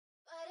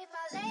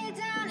I lay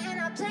down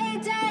and I play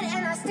dead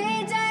and I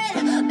stay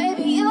dead,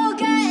 maybe you'll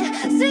get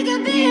sick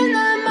of being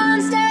the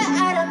monster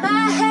out of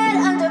my head,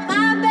 under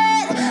my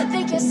bed.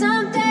 Think you're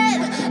something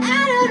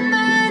out of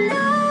my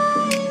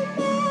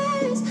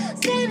nightmares,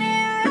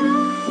 standing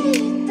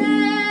right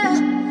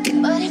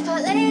there. But if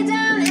I lay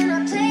down and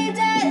I play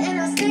dead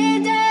and I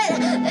stay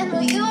dead, then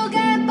will you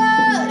get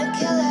bored of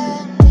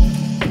killing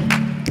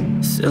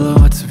me?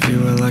 Silhouettes of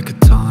you are like a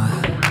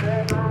taunt.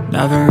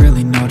 Never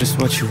really know just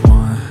what you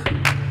want.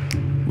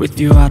 With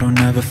you I don't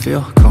ever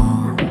feel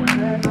calm.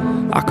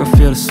 I can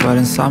feel the sweat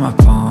inside my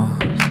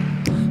palms.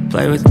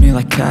 Play with me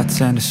like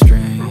cats and a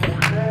string.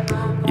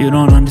 You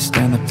don't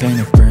understand the pain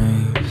it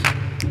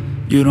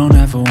brings. You don't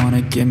ever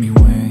wanna give me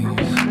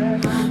wings.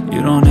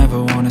 You don't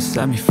ever wanna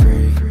set me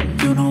free.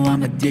 You know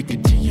I'm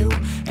addicted to you,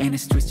 and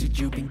it's twisted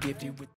you've been gifted with